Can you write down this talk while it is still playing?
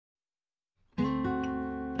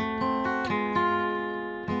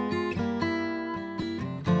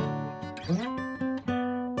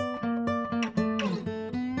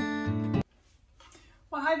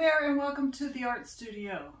Hi there and welcome to the art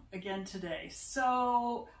studio again today.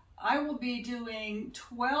 So I will be doing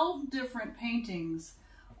 12 different paintings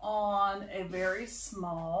on a very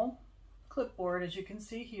small clipboard, as you can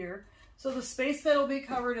see here. So the space that will be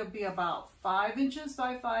covered will be about 5 inches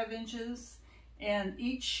by 5 inches, and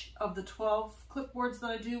each of the 12 clipboards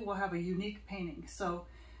that I do will have a unique painting. So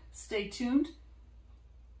stay tuned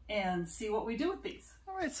and see what we do with these.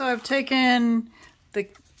 All right, so I've taken the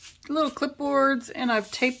little clipboards and I've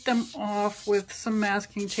taped them off with some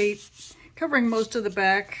masking tape, covering most of the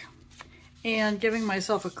back and giving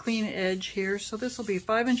myself a clean edge here. So this will be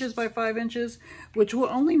 5 inches by 5 inches, which will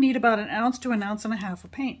only need about 1 ounce to 1.5 ounces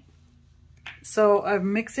of paint. So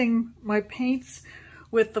I'm mixing my paints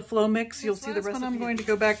with the Flow mix. You'll see the recipe. I'm going to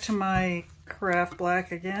go back to my craft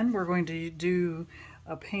black again. We're going to do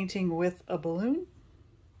a painting with a balloon.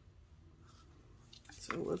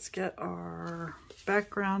 So let's get our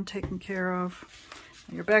background taken care of.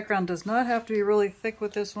 Your background does not have to be really thick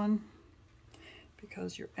with this one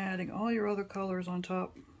because you're adding all your other colors on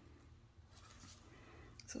top.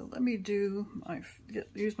 So let me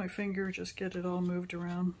use my finger, just get it all moved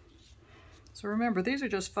around. So remember, these are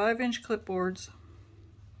just 5-inch clipboards.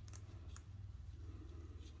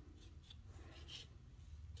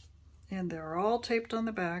 And they're all taped on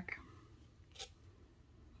the back.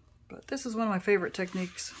 But this is one of my favorite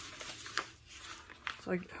techniques.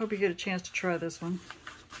 So I hope you get a chance to try this one.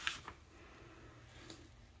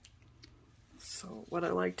 So what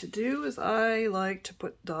I like to do is I like to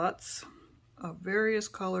put dots of various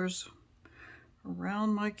colors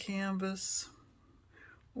around my canvas,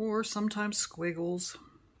 or sometimes squiggles.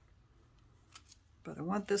 But I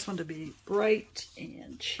want this one to be bright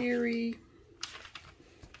and cheery.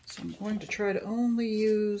 So I'm going to try to only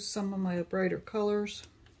use some of my brighter colors.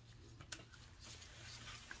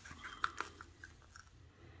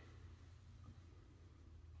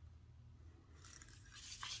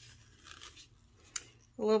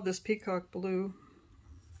 I love this peacock blue.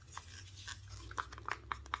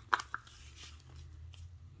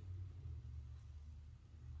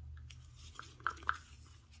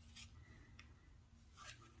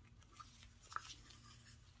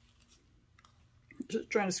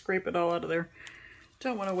 Just trying to scrape it all out of there.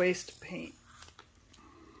 Don't want to waste paint.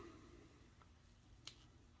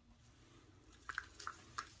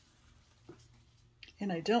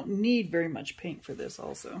 And I don't need very much paint for this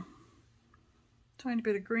also. Tiny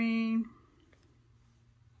bit of green.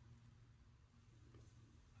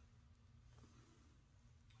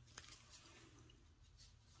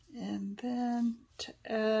 And then to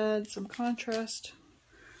add some contrast,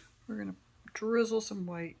 we're going to drizzle some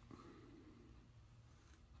white.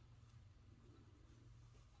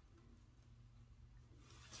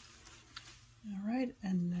 All right,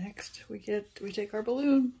 and next we take our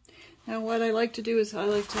balloon. Now what I like to do is I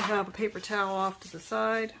like to have a paper towel off to the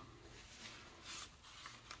side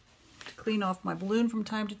to clean off my balloon from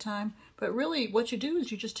time to time. But really what you do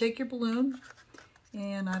is you just take your balloon,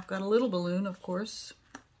 and I've got a little balloon, of course,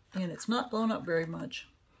 and it's not blown up very much.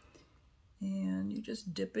 And you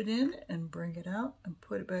just dip it in and bring it out and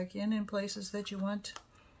put it back in places that you want.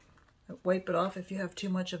 Wipe it off if you have too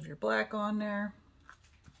much of your black on there.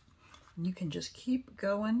 And you can just keep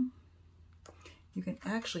going. You can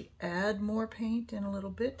actually add more paint in a little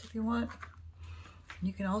bit if you want.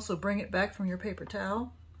 You can also bring it back from your paper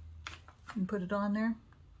towel and put it on there.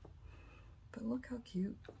 But look how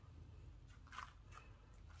cute.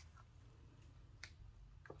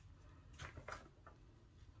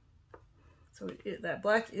 So that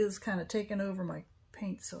black is kind of taking over my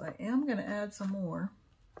paint, so I am going to add some more.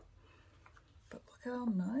 But look how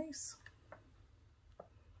nice.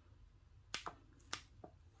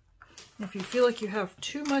 If you feel like you have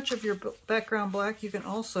too much of your background black, you can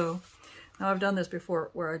also, now I've done this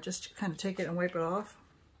before, where I just kind of take it and wipe it off.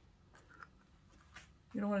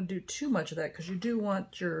 You don't want to do too much of that because you do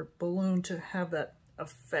want your balloon to have that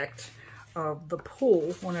effect of the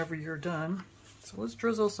pull whenever you're done. So let's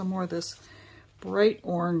drizzle some more of this bright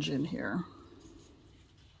orange in here.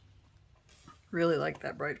 Really like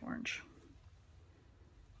that bright orange.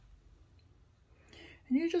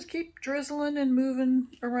 And you just keep drizzling and moving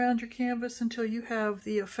around your canvas until you have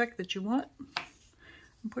the effect that you want.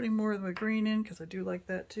 I'm putting more of the green in because I do like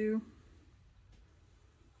that too.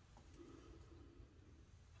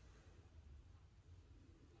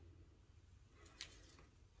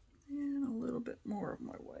 And a little bit more of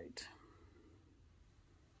my white.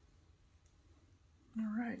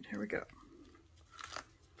 All right, here we go.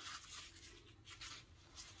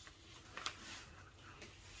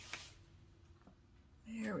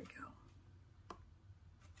 There we go.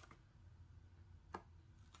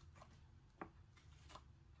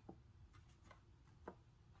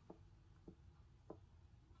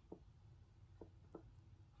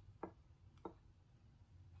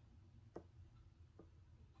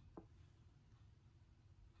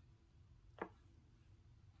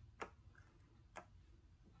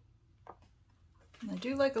 I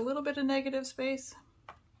do like a little bit of negative space,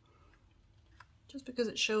 just because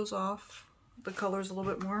it shows off the colors a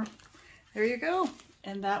little bit more. There you go.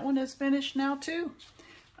 And that one is finished now too.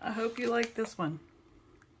 I hope you like this one.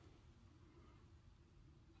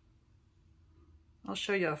 I'll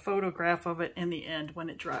show you a photograph of it in the end when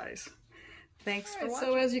it dries. Thanks for watching.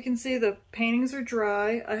 So as you can see, the paintings are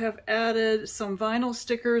dry. I have added some vinyl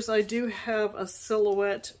stickers. I do have a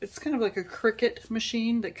silhouette. It's kind of like a Cricut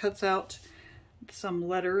machine that cuts out some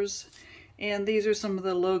letters. And these are some of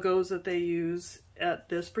the logos that they use at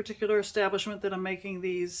this particular establishment that I'm making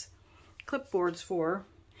these clipboards for.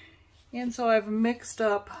 And so I've mixed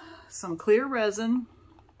up some clear resin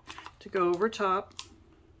to go over top.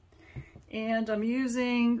 And I'm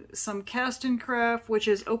using some Cast and Craft, which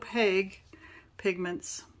is opaque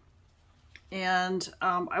pigments. And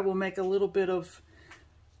I will make a little bit of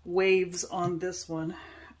waves on this one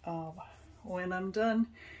when I'm done.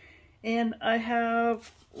 And I have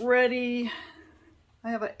ready, I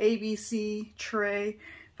have an ABC tray.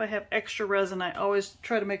 If I have extra resin, I always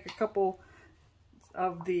try to make a couple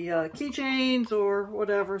of the keychains or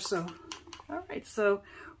whatever. So, all right, so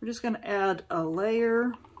we're just going to add a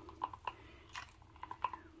layer.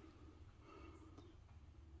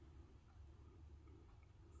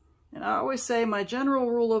 And I always say my general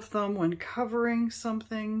rule of thumb when covering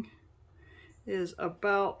something is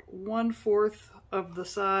about 1/4 of the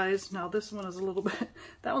size. Now this one is a little bit,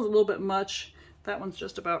 that one's a little bit much. That one's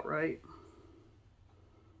just about right.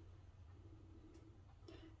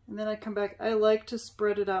 And then I come back, I like to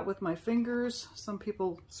spread it out with my fingers. Some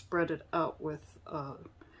people spread it out with a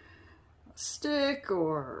stick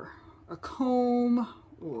or a comb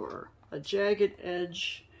or a jagged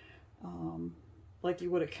edge, like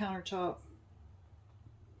you would a countertop.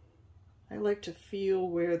 I like to feel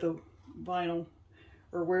where the vinyl,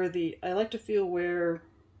 or where the, I like to feel where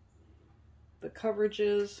the coverage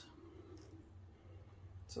is.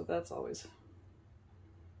 So that's always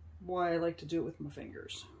why I like to do it with my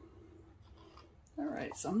fingers. All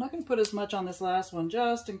right, so I'm not going to put as much on this last one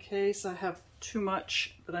just in case I have too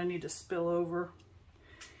much that I need to spill over.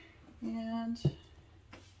 And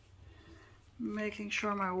making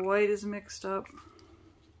sure my white is mixed up.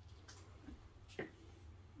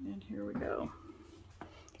 And here we go.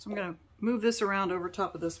 So I'm going to move this around over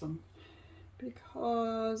top of this one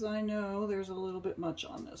because I know there's a little bit much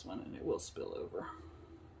on this one and it will spill over.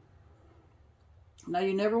 Now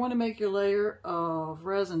you never want to make your layer of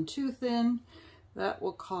resin too thin. That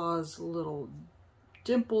will cause little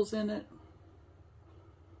dimples in it.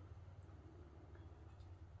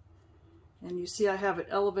 And you see I have it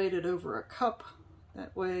elevated over a cup.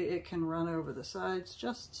 That way it can run over the sides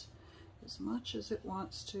just as much as it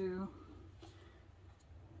wants to.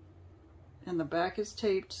 And the back is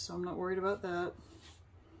taped, so I'm not worried about that.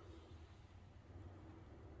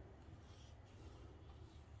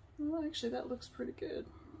 Well, actually that looks pretty good.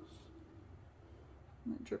 I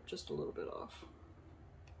might drip just a little bit off.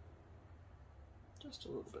 Just a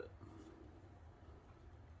little bit.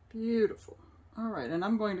 Beautiful. All right, and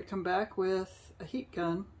I'm going to come back with a heat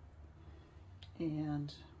gun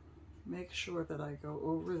and make sure that I go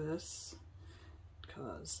over this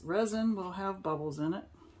because resin will have bubbles in it.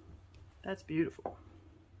 That's beautiful.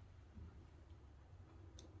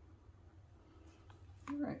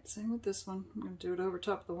 All right, same with this one. I'm going to do it over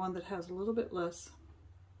top of the one that has a little bit less.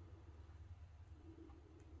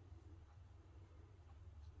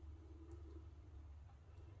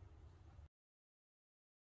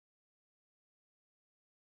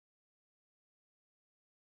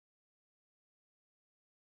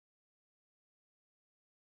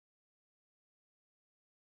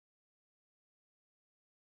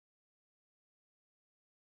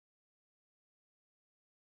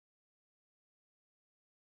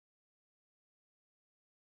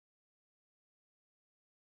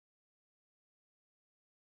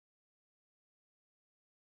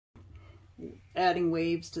 Adding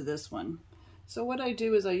waves to this one. So what I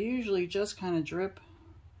do is I usually just kind of drip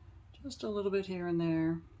just a little bit here and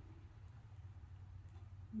there.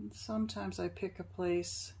 And sometimes I pick a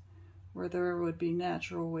place where there would be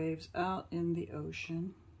natural waves out in the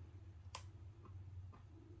ocean.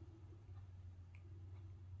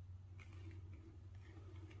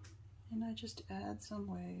 And I just add some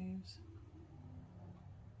waves.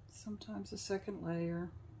 Sometimes a second layer.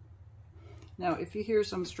 Now, if you hear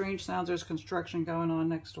some strange sounds, there's construction going on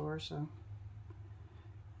next door, so.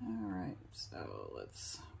 All right, so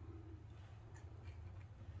let's.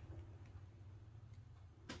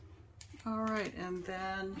 All right, and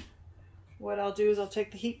then what I'll do is I'll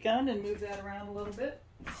take the heat gun and move that around a little bit.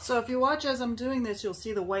 So if you watch as I'm doing this, you'll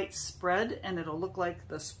see the white spread, and it'll look like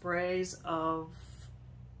the sprays of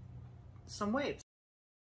some waves.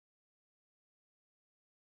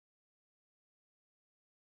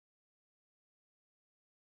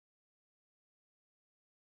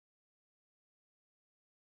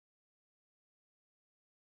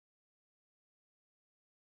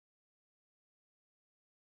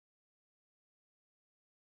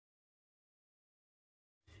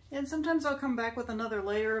 And sometimes I'll come back with another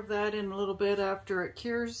layer of that in a little bit after it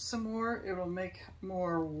cures some more. It'll make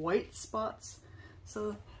more white spots.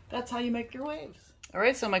 So that's how you make your waves. All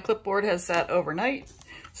right, so my clipboard has sat overnight.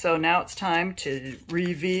 So now it's time to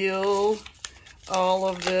reveal all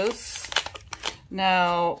of this.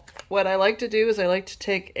 Now, what I like to do is I like to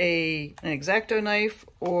take an X-Acto knife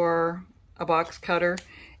or a box cutter,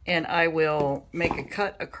 and I will make a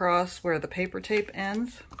cut across where the paper tape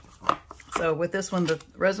ends. So with this one, the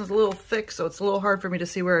resin's a little thick, so it's a little hard for me to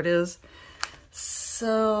see where it is.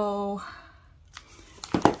 So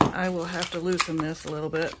I will have to loosen this a little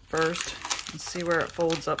bit first and see where it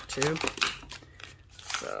folds up to.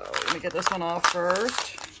 So let me get this one off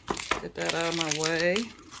first. Get that out of my way.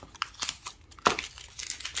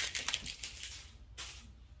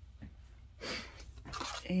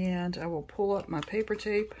 And I will pull up my paper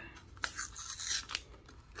tape.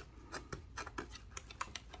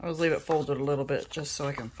 I always leave it folded a little bit just so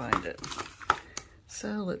I can find it. So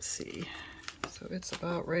let's see. So it's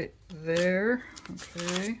about right there.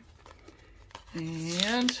 Okay.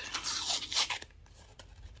 And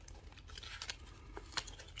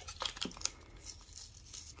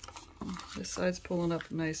this side's pulling up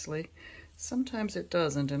nicely. Sometimes it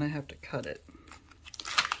doesn't and I have to cut it.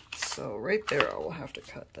 So right there I will have to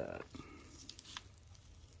cut that.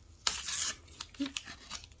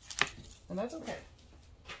 And that's okay.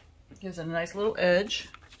 Gives it a nice little edge.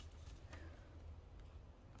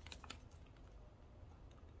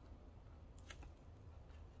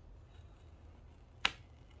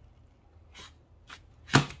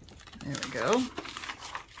 There we go.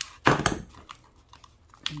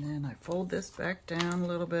 And then I fold this back down a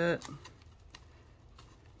little bit.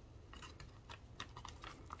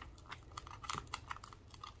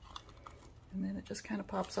 And then it just kind of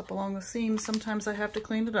pops up along the seams. Sometimes I have to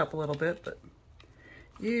clean it up a little bit, but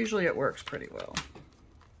usually it works pretty well.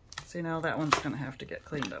 See, now that one's going to have to get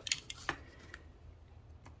cleaned up.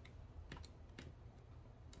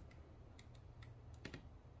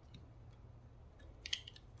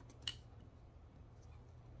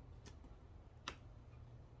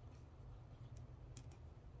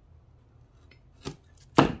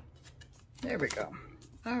 There we go.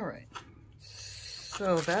 All right.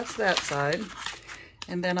 So that's that side.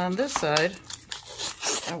 And then on this side,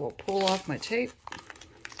 I will pull off my tape.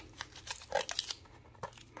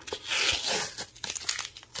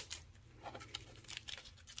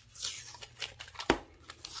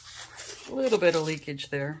 A little bit of leakage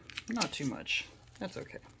there, not too much. That's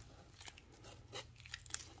okay.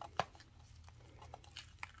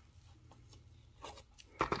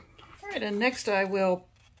 All right, and next I will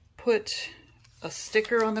put a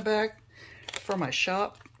sticker on the back for my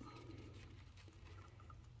shop.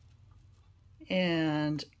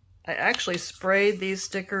 And I actually sprayed these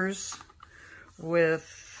stickers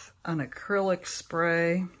with an acrylic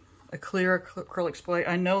spray, a clear acrylic spray.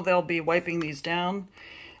 I know they'll be wiping these down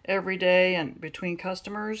every day and between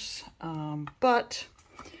customers, but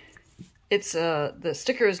it's the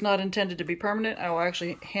sticker is not intended to be permanent. I will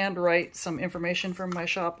actually handwrite some information from my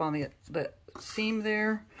shop on the seam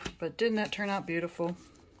there, but didn't that turn out beautiful?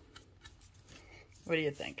 What do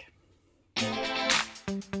you think?